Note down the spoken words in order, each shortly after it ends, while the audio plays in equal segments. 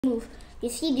move. You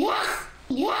see this?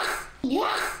 What's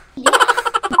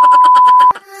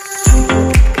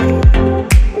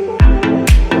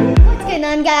going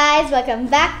on, guys? Welcome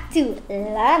back to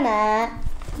Lana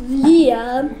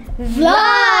Liam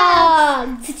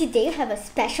Vlog. So today we have a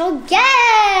special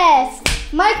guest,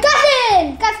 my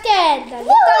cousin, the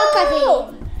little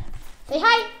cousin. Say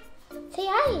hi. Say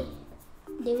hi.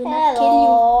 They will not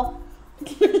kill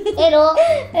you. Hello.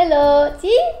 Hello.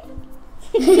 See?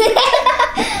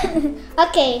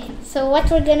 Okay, so what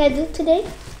we're gonna do today?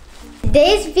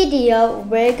 Today's video,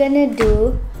 we're gonna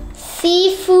do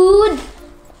seafood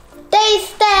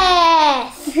taste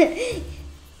test.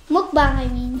 Mukbang, I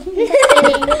mean.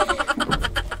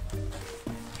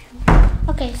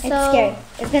 Okay, so it's scary.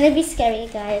 It's gonna be scary,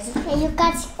 guys. Can you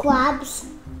catch crabs?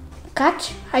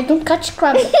 Catch? I don't catch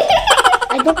crab.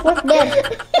 I don't work there.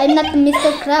 I'm not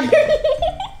Mr. Crab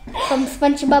from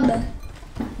SpongeBob.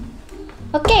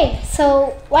 Okay,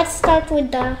 so let's start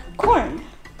with the corn.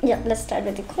 Yeah, let's start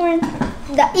with the corn.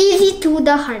 The easy to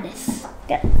the hardest.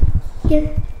 Yeah.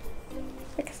 Here.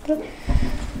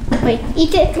 Wait,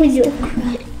 eat it with you.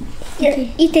 Here,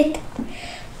 okay. Eat it.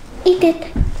 Eat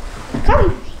it.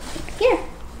 Come. Here.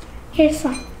 Here's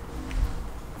one.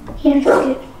 Here's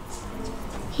good.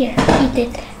 Here, eat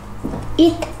it.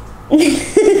 Eat. Eat.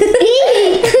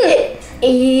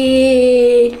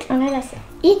 Eat.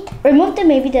 Eat. Remove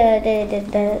maybe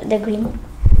the green.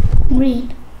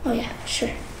 Green. Oh yeah, sure.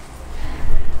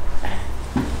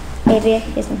 Maybe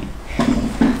it's not.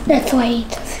 That's why it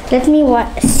does. Let me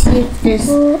see if there's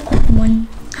one.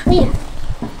 Oh yeah.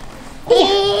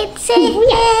 It's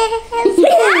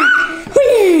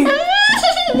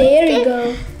there you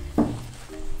go.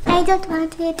 I don't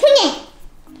want it.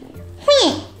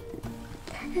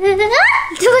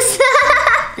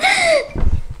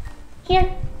 Here.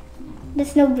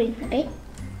 There's no green, okay?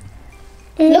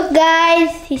 Look,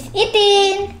 guys, he's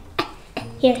eating.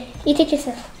 Here, eat it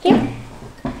yourself. Here.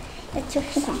 That's your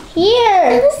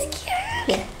here. I'm scared.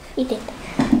 Here, eat it.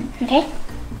 Okay?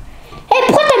 Hey,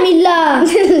 pourquoi t'as mis là?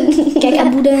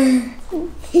 Cacaboudin.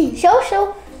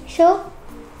 Show.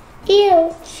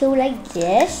 Here. Show like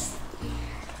this.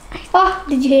 Oh,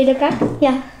 did you hear the crack?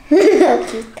 Yeah. So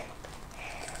cute.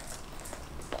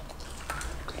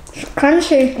 It's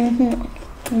crunchy.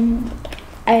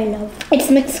 I love it. It's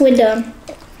mixed with the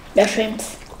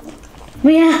shrimps.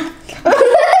 Yeah.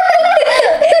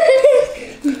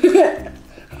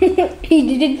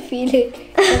 He didn't feel it.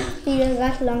 He just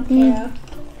got long hair.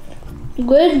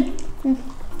 Good.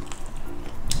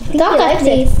 Talk like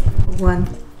this. One.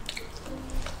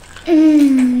 This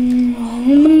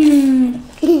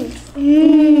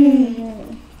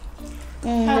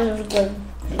is good.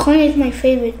 Corn is my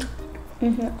favorite.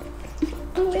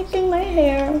 I'm eating my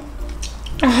hair.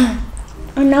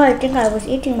 And now I think I was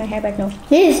eating my hair, but no.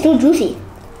 This is too juicy.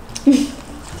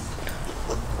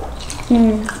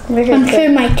 I'm sure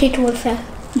my teeth will fall.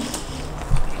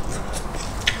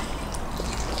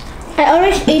 I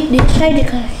always eat this side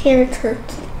because here it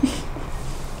hurts.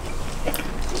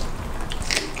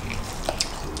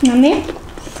 Yummy.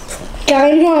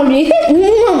 Kain mo ulit.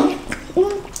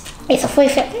 It's a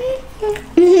favorite.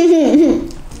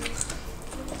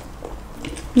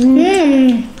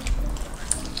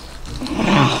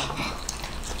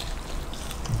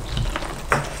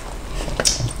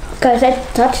 Because I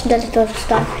thought that it was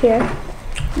stuff here.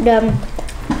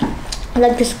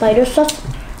 Like the spider stuff.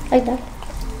 Like that.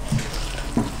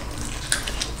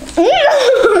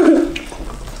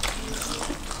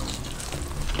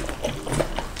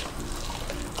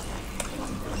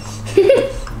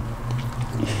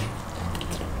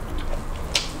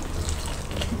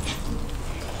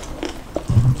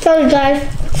 Sorry, guys.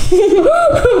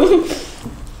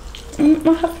 I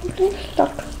have something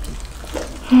stuck.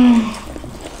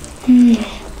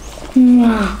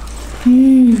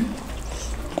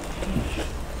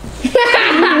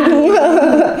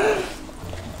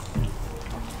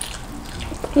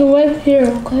 Right here,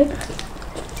 okay?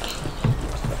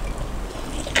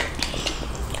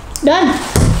 Done.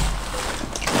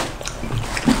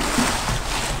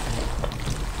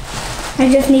 I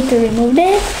just need to remove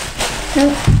this.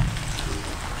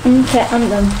 Okay, I'm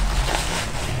done.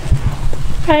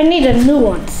 I need a new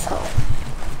one, so.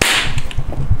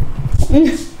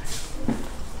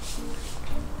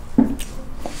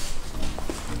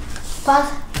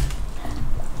 Pause.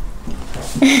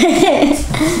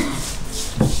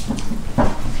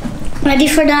 Ready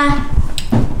for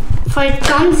it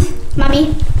comes,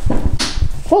 mommy?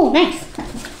 Oh, nice.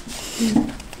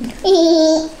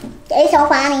 It's so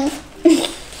funny.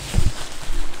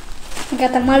 I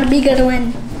got a much bigger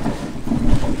one.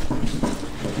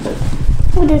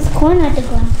 Oh, there's corn at the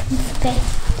ground. It's okay.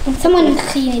 And someone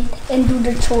clean it and do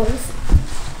the chores.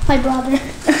 My brother.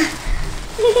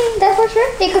 That's for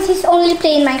sure. Because he's only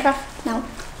playing Minecraft now.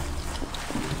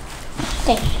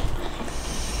 Okay.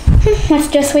 Let's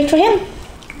just wait for him.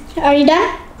 Are you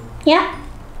done? Yeah?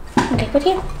 Okay, put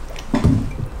here.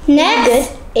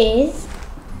 Next is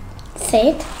say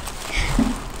it.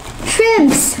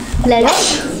 Shrimps.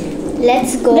 Let's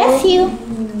go. Bless you.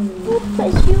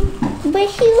 Bless you.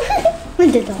 Bless you.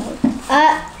 The dog.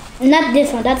 Not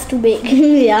this one. That's too big.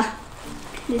 Yeah.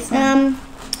 This one.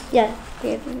 Yeah.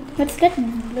 What's that?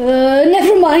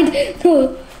 Never mind.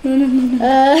 No.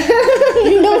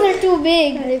 Those are too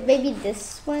big. Maybe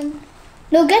this one.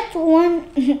 No, get one.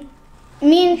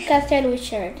 Me and Castel will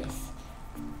share this.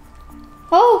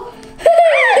 Oh!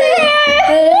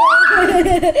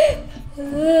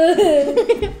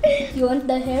 You want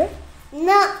the hair?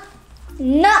 No.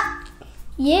 No!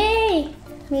 Yay!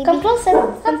 Maybe. Come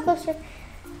closer. Come closer.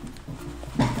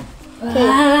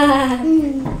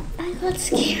 Okay. I got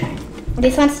scared.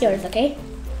 This one's yours, okay?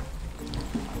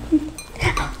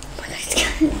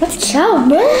 What's up,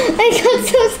 bro? I got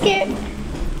so scared.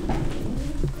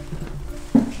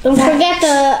 Don't forget,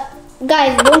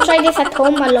 guys, don't try this at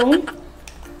home alone.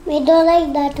 We don't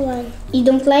like that one. You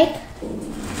don't like?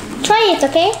 Try it,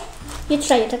 okay? You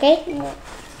try it, okay? No.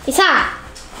 Isa!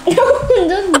 No,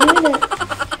 don't do that.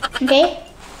 Okay?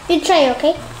 You try,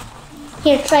 okay?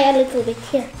 Here, try a little bit.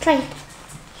 Here, try it.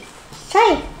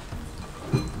 Try it.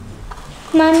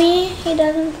 Mommy, he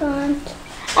doesn't want.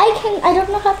 I don't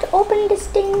know how to open this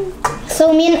thing.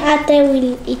 So me and Ate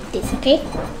will eat this, okay?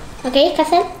 Okay,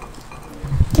 Kasel?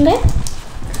 Okay?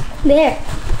 There.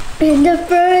 In the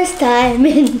first time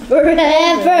in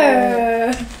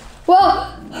forever. Whoa!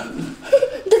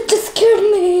 That just scared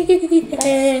me.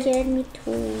 That scared me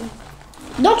too.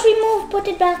 Don't remove, put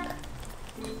it back.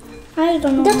 I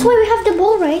don't know. That's why we have the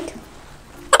ball, right?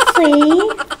 See?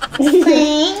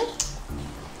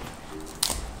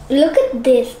 Look at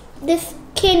this. This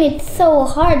skin is so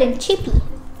hard and chippy.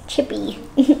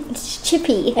 It's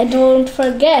chippy. And don't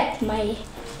forget, my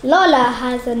Lola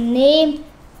has a name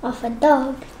of a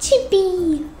dog.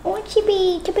 Chippy. Oh,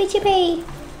 Chippy. Chippy.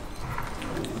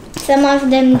 Some of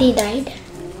them died.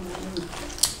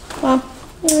 Well,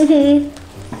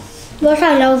 but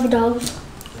I love dogs.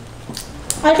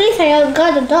 At least I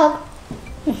got a dog.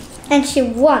 And she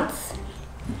wants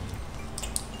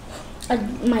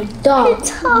my dog. It's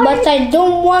hard. But I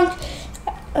don't want...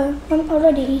 I'm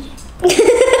already eating.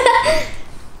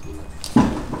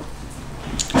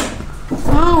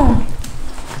 Oh,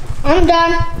 I'm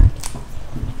done.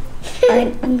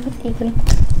 I'm not even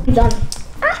done.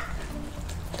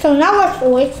 So now let's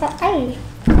wait for Ali.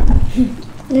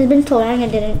 It's been so long I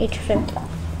didn't eat shrimp.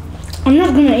 I'm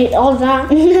not gonna eat all that.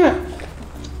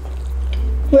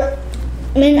 Well,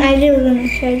 me and Ali were gonna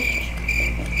share.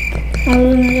 I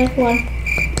was gonna get one.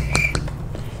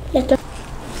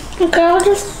 Okay, I'll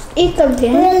just eat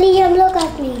again. Liam, look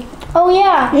at me. Oh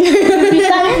yeah, you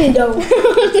can't be though.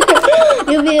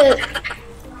 You'll be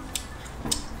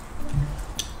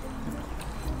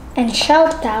and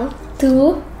shout out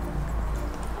to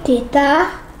Tita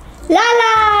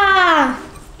Lala!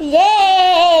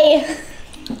 Yay!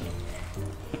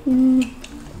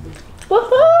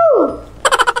 Woohoo!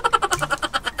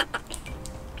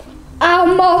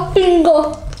 I'm a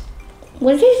bingo.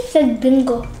 What did it say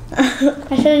bingo?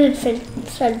 I said it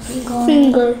said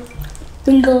finger.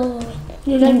 Bingo.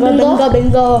 You like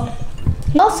bingo?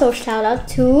 Also shout out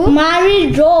to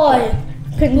Mary Joy.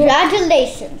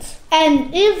 Congratulations.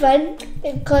 And even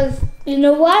because you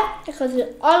know what? Because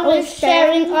you're always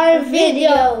sharing our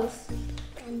videos.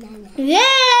 Yay!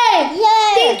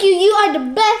 Yay! Thank you. You are the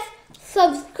best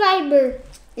subscriber.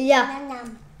 Yeah.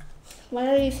 Why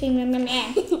are you saying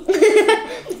meh?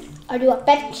 Are you a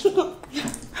pet?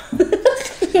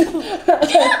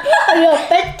 Are you a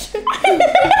pet?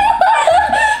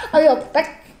 Are you a pet?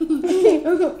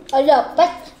 Are you a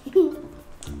pet?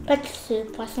 Pet, c'est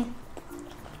poisson.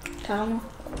 Carrément.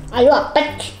 Are you a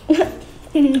pet?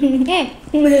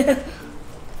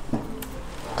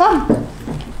 Come.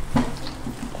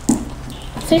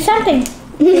 Say something.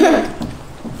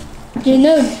 You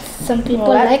know, some people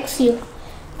likes you.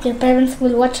 Your parents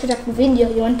will watch that video.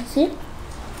 You want to see?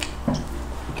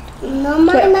 No,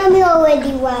 my mommy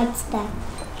already watched that.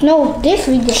 No, this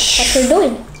video. What you're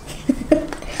doing?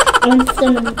 When it's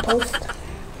gonna be posted.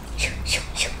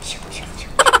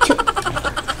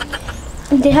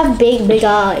 They have big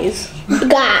eyes.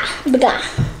 Big eye.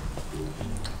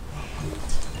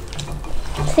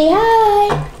 Say hi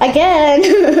again.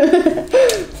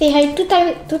 Say hi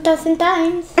 2,000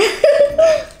 times.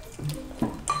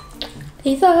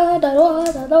 This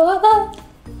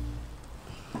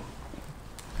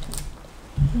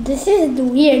is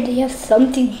weird. They have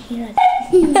something here.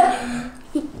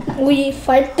 We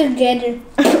fight together.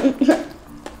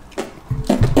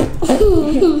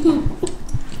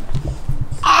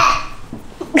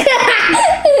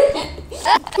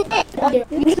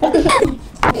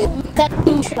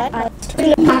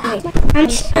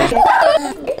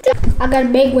 I got a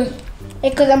big one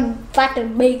because I'm fat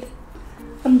and big.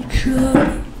 I'm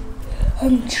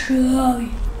chubby.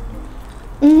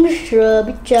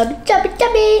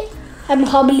 Chubby. I'm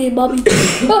hobbly bobby.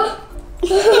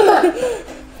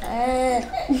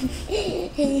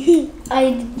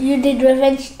 You did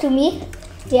revenge to me?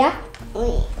 Yeah?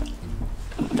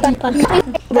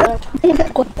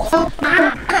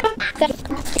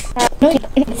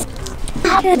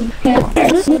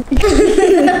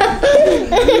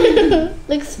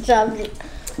 Looks chubby.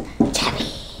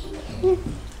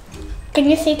 Can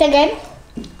you say it again?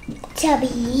 Chubby.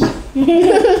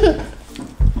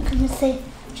 Can you say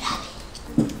chubby?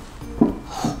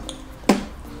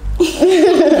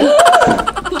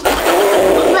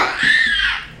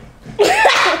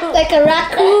 Like a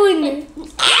raccoon.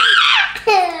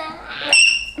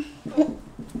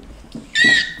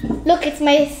 Look, it's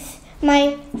my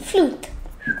flute.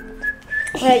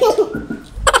 Right.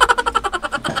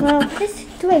 Well, what's it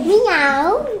doing?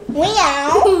 Meow.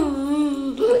 Meow.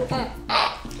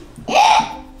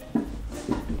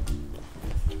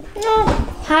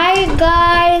 Hi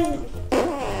guys.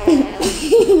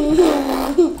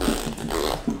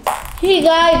 Hey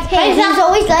guys. Hey, he's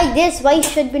always like this. Why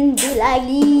shouldn't be like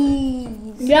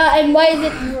this? Yeah, and why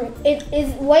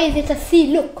is it a C?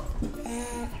 Look.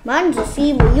 Mine's a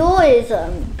C, but yours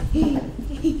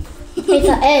It's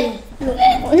a L.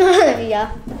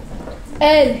 yeah.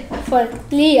 L for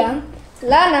Liam,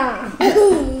 Lana.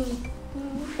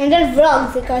 And then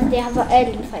vlogs because they have a L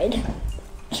inside.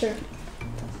 Sure.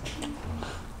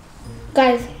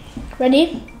 Guys,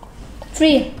 ready?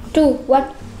 3, 2, 1.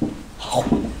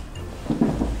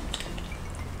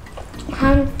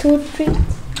 1, 2, 3.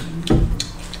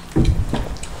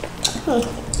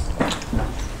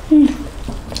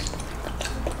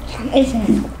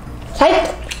 Amazing. Sight.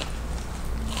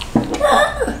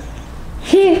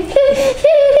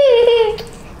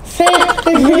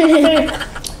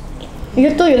 You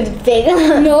thought you was big.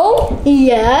 No.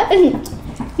 Yeah.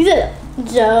 You said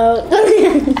joke.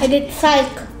 I did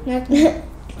psych, not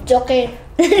joking.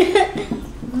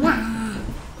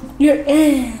 You're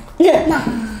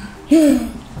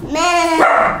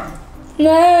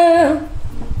no.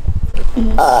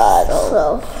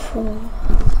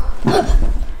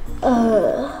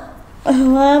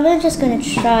 Well, we're just gonna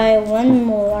try one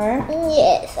more.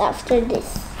 Yes, after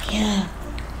this. Yeah.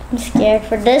 I'm scared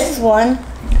for this one.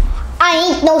 I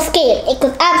ain't no scared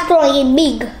because I'm strong and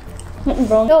big.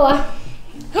 Bro. Go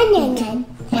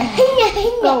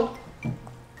Go.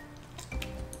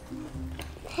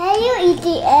 How you eat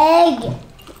the egg?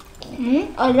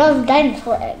 I love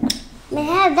dinosaur eggs. May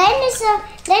have dinosaur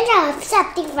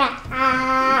something right.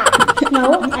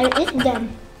 No, I eat them.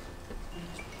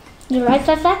 You right,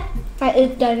 Tata? I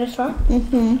eat dinosaur.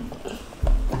 And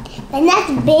that's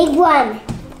a big one.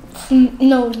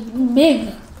 No,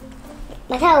 big.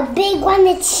 But how big one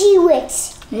the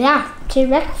T-Rex? Yeah,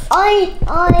 T-Rex. Oi,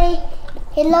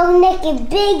 his long neck is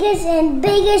biggest and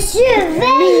biggest,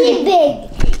 very big.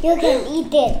 You can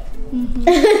eat it.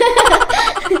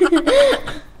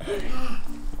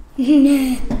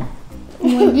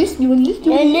 You want this? You want this?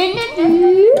 No.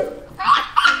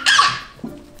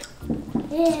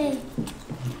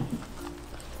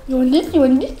 You want this? You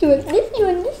want this? You want this? You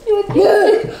want this? You want this?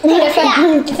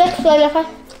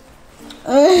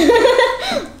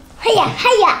 Hiya.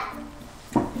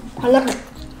 I look.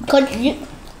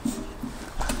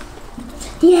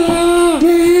 Yeah.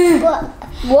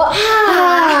 What?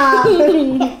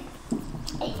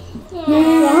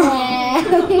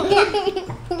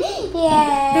 Yeah.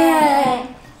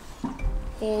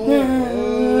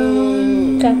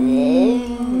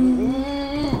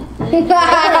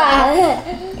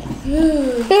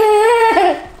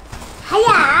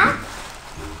 Hiya.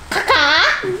 Kaka.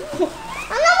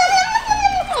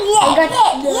 Yeah.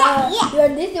 You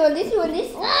want this? You want this? You want this?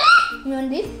 You want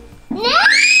this?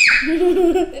 We're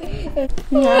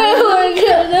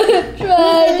gonna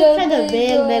try the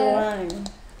big one.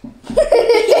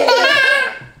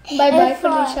 Bye,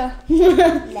 Felicia.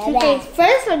 Okay,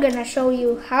 first we're gonna show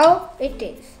you how it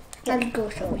is. Let's go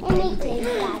show it.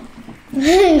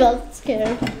 I got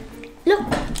scared. Look,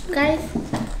 guys.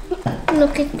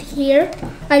 Look at here.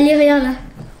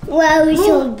 Wow, it's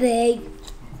so big.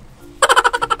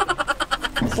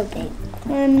 So big.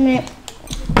 And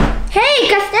hey,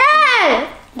 Castel!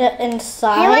 The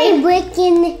inside. How are you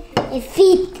breaking his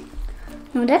feet?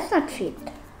 No, that's not feet.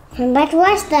 But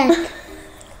what's that?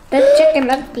 That's chicken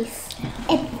leg piece.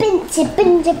 A pinch, a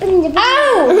pinch, a pinch, a pinch.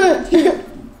 Ow!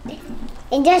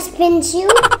 It just pinch you?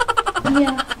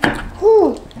 Yeah.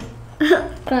 Who?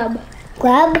 Crab.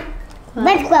 Crab?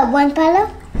 What crab? One pillow?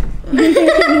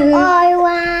 I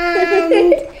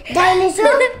want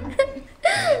dinosaur.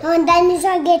 When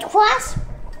dinosaur get cross?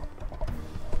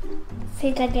 Say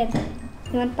it again.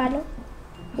 You want palo?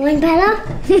 One pillow?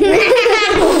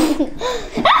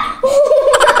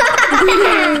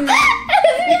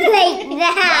 Like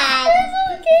that. That's so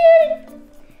cute.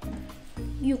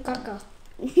 You caca.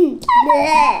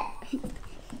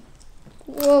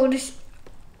 Whoa, this.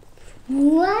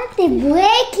 What? They're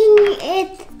breaking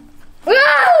it.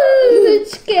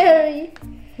 It's scary.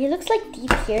 It looks like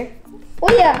teeth here.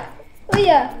 Oh yeah. Oh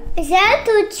yeah. Is that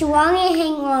too wrong?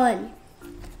 Hang on.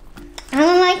 I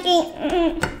don't like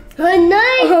it. Oh no!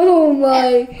 Oh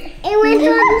my. It went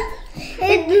on.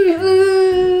 Hey,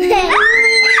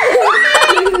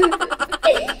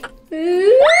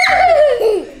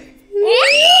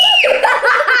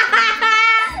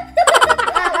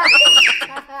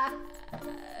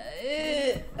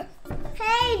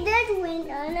 that went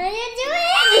on. What are you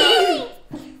doing?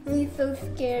 I'm so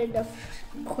scared of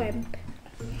cramp.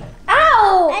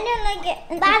 Ow! I don't like it.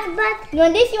 But. You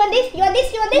want this? You want this? You want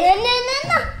this? You want this?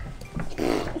 No.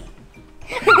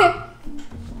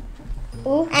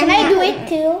 Oh, can I do it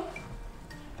too?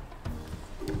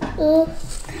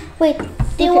 Wait,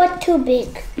 they were too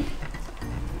big.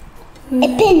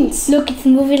 It pins. Look, it's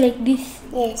moving like this.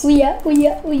 Yes. Oh yeah, oh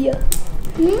yeah, oh yeah.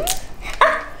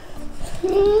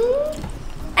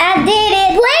 I did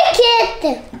it. Break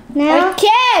it. I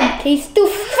can't. He's too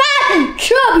fat and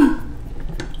chubby.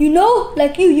 You know,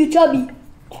 like you chubby.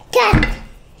 Cut.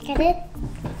 Cut it.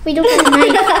 We don't have a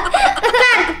knife.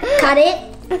 Cut it.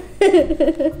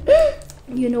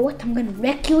 You know what? I'm gonna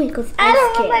wreck you because I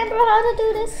don't scared. remember how to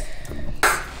do this.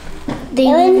 They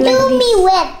Don't move do like me this.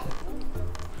 wet.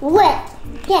 Wet.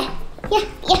 Yeah. Yeah.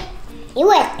 Yeah. You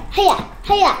wet. Hiya.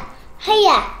 Hiya.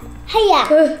 Hiya. Hiya.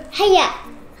 Hiya.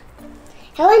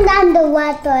 I went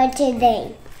underwater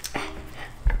today.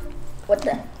 What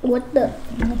the?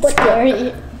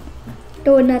 Scary.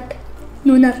 No, not.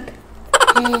 No, not.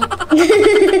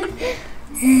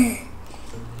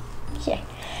 Here.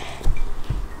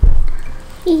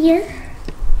 Here.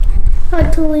 How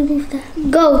do we move that?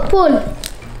 Go, pull.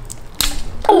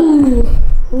 Ooh,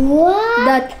 What?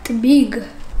 that big.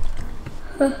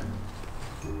 What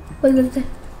is that?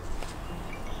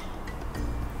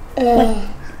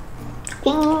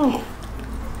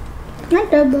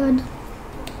 Not that bad.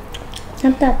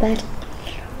 Not that bad.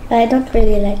 I don't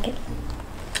really like it.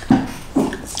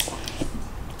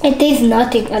 It tastes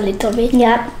nothing a little bit.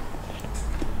 Yeah.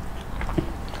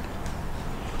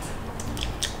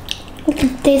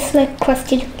 It tastes like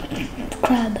crusted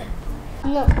crab.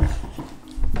 No.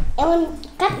 I want to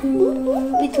cut.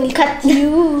 It will cut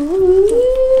you.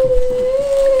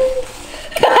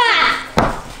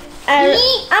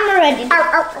 I'm ready. The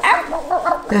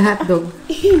hot dog.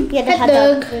 Yeah, the hot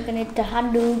dog. We're gonna eat the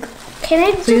hot dog. Can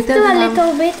I just So you do tell a Mom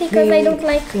little bit because I don't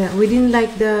like Yeah, we didn't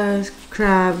like the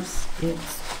crabs.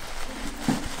 It's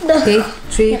okay.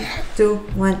 3, 2,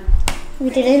 1. We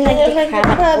didn't like the crab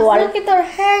at all. Look at our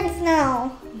hands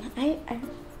now.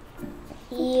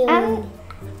 Ew. Not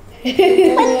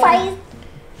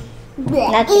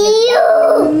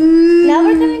Ew. Now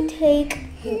we're gonna take.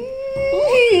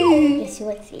 Let's see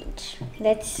what's each.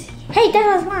 Let's. Hey, that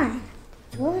was mine.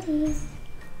 Sorry.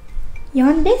 You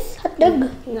want this hot dog?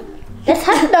 No. That's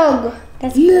hot dog.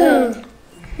 That's good.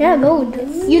 Yeah, good.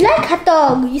 You like hot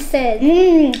dog? You said.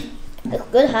 It's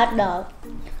good hot dog.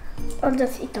 I'll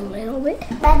just eat a little bit.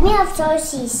 But me have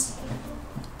sausages.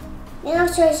 Me have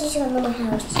sausages on my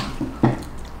house.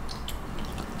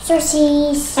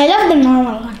 Sausages. I love the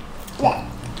normal one. Yeah.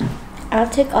 I'll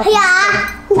take off.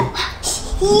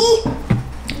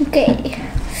 Okay,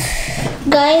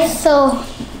 guys. So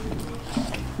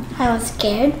I was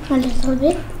scared a little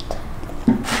bit.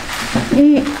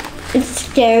 It's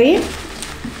scary.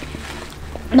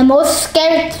 The most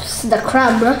scary is the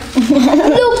crab, bro.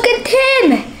 Look at him!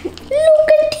 Look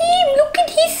at him! Look at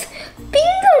his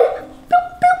finger! Bloop,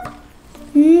 bloop.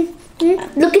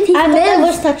 Look at his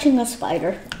nails. was touching a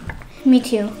spider. Me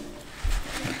too.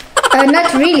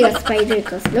 Not really a spider,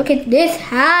 because look at this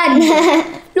hand.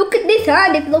 Look at this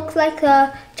hand. It looks like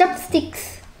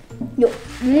chopsticks. Yo.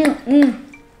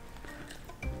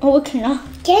 Oh, it cannot.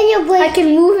 Can you break? I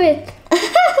can move it.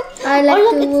 I like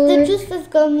to move it. The juice is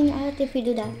coming out if you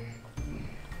do that.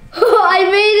 I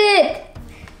made it.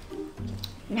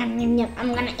 Yum, yum, yum.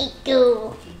 I'm gonna eat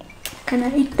you. Can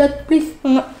I eat that, please?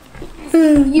 You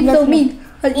so mean.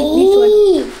 I'll eat this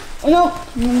one. No,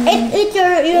 eat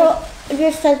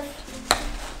yourself.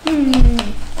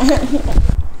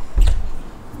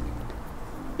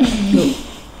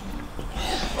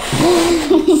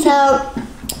 So,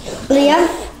 Liam,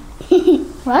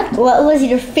 What? what was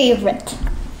your favorite?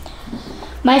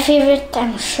 My favorite,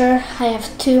 I'm sure I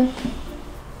have two.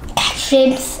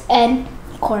 Shrimps and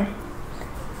corn.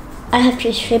 I have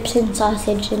just shrimps and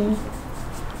sausage and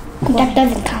That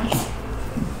doesn't count.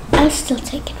 I'll still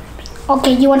take it.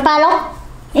 Okay, you want palo?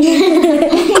 Okay.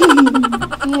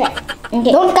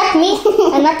 Don't cut me.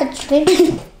 I'm not a shrimp.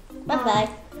 Bye-bye.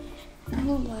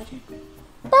 Don't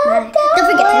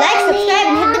forget to like, subscribe,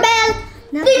 and hit the bell.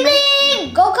 Ding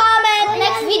ding! Go comment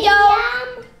next video.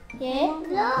 Yeah.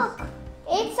 Look.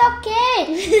 It's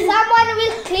okay. Someone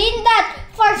will clean that.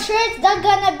 For sure, it's not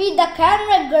gonna be the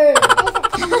camera girl.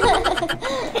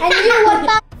 And you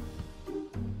want